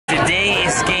Today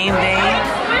is game day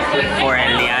for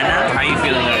Eliana. How are you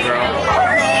feeling, little girl?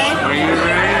 Are you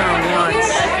ready or what?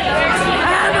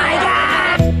 Oh my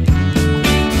God!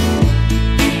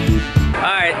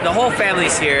 Alright, the whole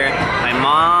family's here. My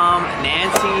mom,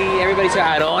 Nancy, everybody's here.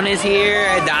 Aaron is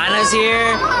here. Donna's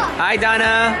here. Hi,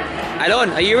 Donna.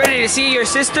 Aaron, are you ready to see your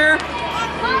sister?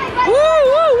 Woo,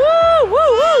 woo, woo, woo,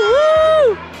 woo,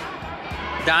 woo!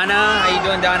 Donna, how you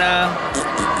doing, Donna?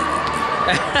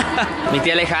 Mi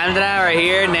tía Alejandra right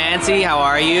here. Nancy, how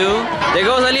are you? There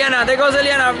goes Eliana, there goes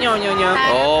Eliana.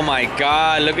 Oh my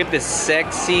God, look at this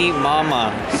sexy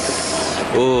mama.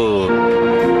 Ooh.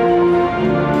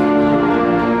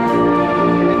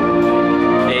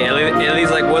 Hey, Ellie's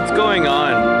like, what's going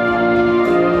on?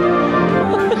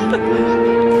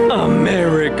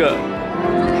 America.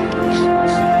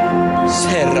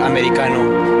 Ser americano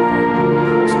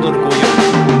es un orgullo.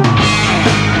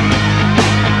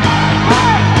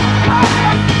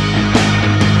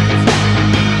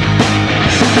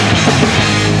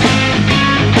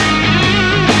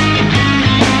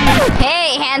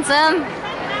 Hey, handsome.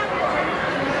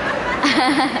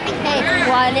 Hey,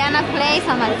 while Eliana plays,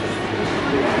 I'm like,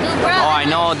 oh, I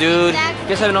know, dude.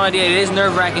 Guess I have no idea. It is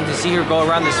nerve-wracking to see her go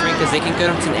around this ring because they can get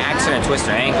into an accident, twist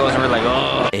her ankles, and we're like,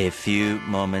 oh. A few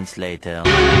moments later.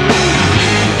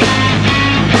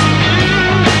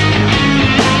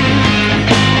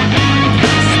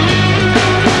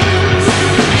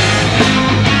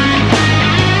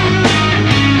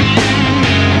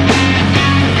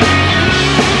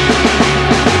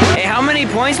 Hey, how many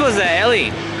points was that,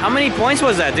 Ellie? How many points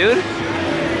was that, dude?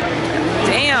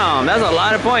 Damn, that was a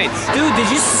lot of points. Dude, did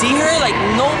you see her? Like,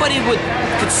 nobody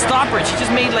could stop her. She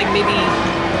just made like maybe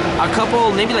a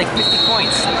couple, maybe like 50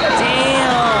 points.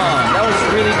 Damn, that was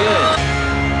really good.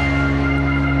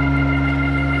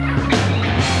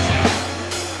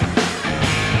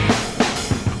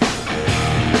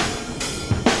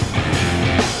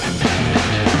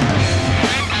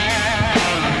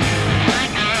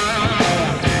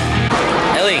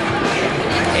 Ellie,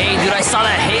 hey, dude, I saw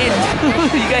that hit.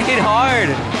 You got hit hard.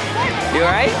 You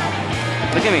alright?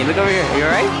 Look at me, look over here. You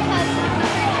alright?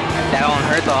 That one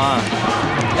hurt though, huh?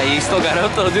 Yeah, you still got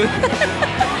up though, dude.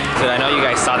 Dude, I know you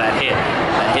guys saw that hit.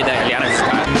 That hit that Eliana just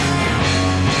got.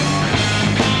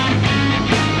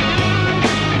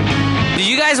 Did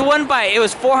you guys won by, it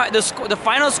was the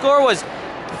final score was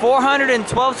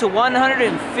 412 to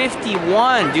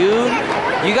 151, dude.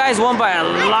 You guys won by a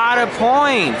lot of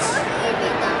points.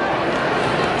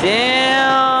 Damn!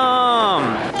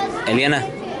 Eliana.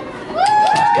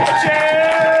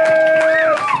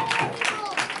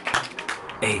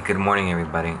 Hey, good morning,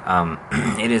 everybody.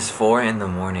 It is 4 in the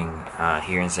morning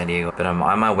here in San Diego, but I'm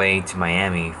on my way to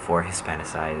Miami for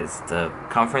Hispanicide. It's the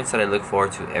conference that I look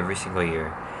forward to every single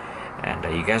year, and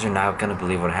you guys are not gonna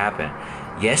believe what happened.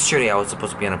 Yesterday, I was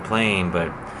supposed to be on a plane,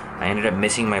 but I ended up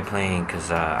missing my plane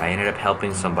because I ended up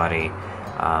helping somebody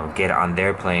get on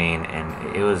their plane,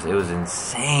 and it was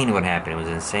insane what happened. It was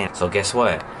insane. So guess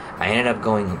what? I ended up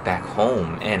going back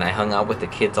home, and I hung out with the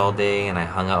kids all day, and I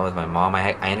hung out with my mom.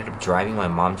 I ended up driving my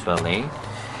mom to LA,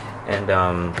 and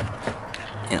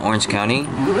in Orange County,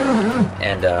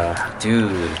 and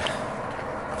dude,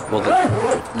 well,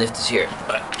 the lift is here,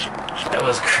 but that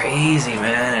was crazy,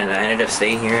 man. And I ended up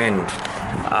staying here, and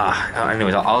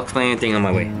anyways, I'll explain everything on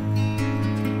my way.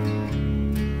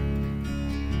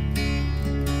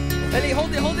 Ellie,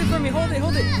 hold it for me, hold it.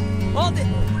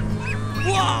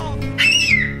 Whoa!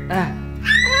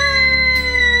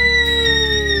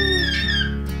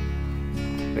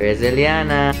 Where's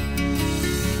Eliana?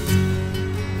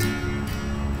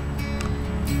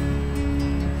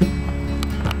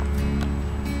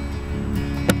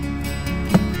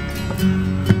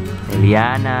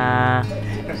 Eliana.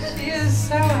 She is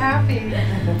so happy.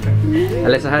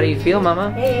 Alexa, how do you feel,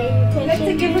 Mama? Let's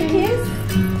give a kiss.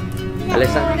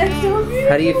 Alexa,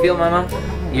 how do you feel, Mama?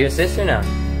 You're a sister now.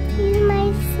 He's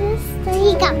my sister.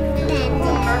 He got bad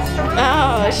nails.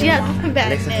 Oh, she has bad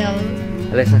Alexa. nails.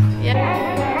 Alexa.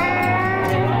 Yeah.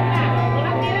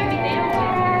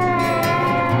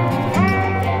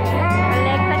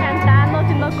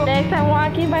 Alexa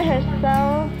walking by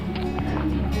herself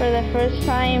for the first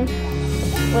time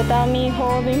without me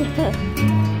holding her.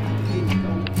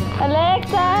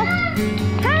 Alexa!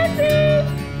 Hi, baby!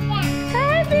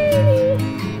 Hi, baby!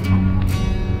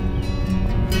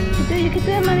 You can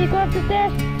do it, mommy. Go up the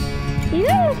stairs.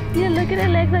 Yeah, look at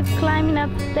Alexa climbing up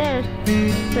the stairs.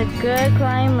 She's a good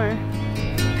climber.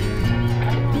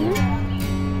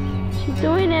 She's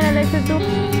doing it, Alexa.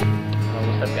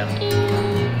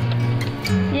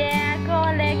 Yeah, go,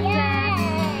 Alexa.